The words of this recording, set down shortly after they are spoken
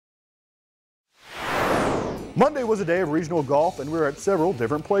Monday was a day of regional golf, and we were at several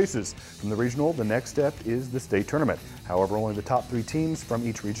different places. From the regional, the next step is the state tournament. However, only the top 3 teams from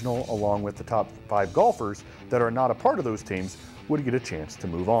each regional, along with the top 5 golfers that are not a part of those teams, would get a chance to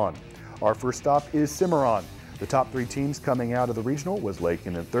move on. Our first stop is Cimarron. The top 3 teams coming out of the regional was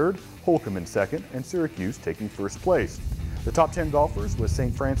Lakin in 3rd, Holcomb in 2nd, and Syracuse taking 1st place. The top 10 golfers was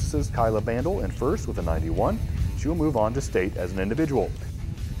St. Francis's Kyla Bandel in 1st with a 91. She will move on to state as an individual.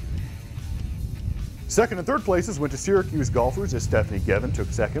 2nd and 3rd places went to Syracuse golfers as Stephanie Gevin took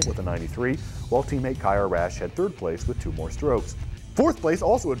 2nd with a 93, while teammate Kyra Rash had 3rd place with 2 more strokes. 4th place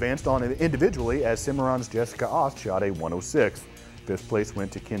also advanced on individually as Cimarron's Jessica Ost shot a 106. 5th place went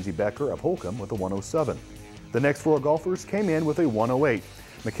to Kinsey Becker of Holcomb with a 107. The next 4 golfers came in with a 108.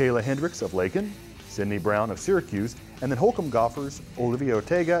 Michaela Hendricks of Lakin, Sydney Brown of Syracuse, and then Holcomb golfers Olivia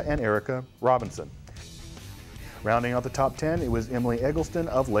Ortega and Erica Robinson. Rounding out the top 10, it was Emily Eggleston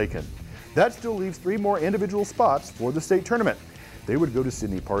of Lakin. That still leaves 3 more individual spots for the state tournament. They would go to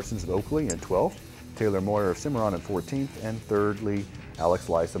Sydney Parsons of Oakley in 12th, Taylor Moyer of Cimarron in 14th, and thirdly, Alex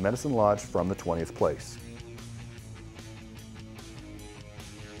Lice of Medicine Lodge from the 20th place.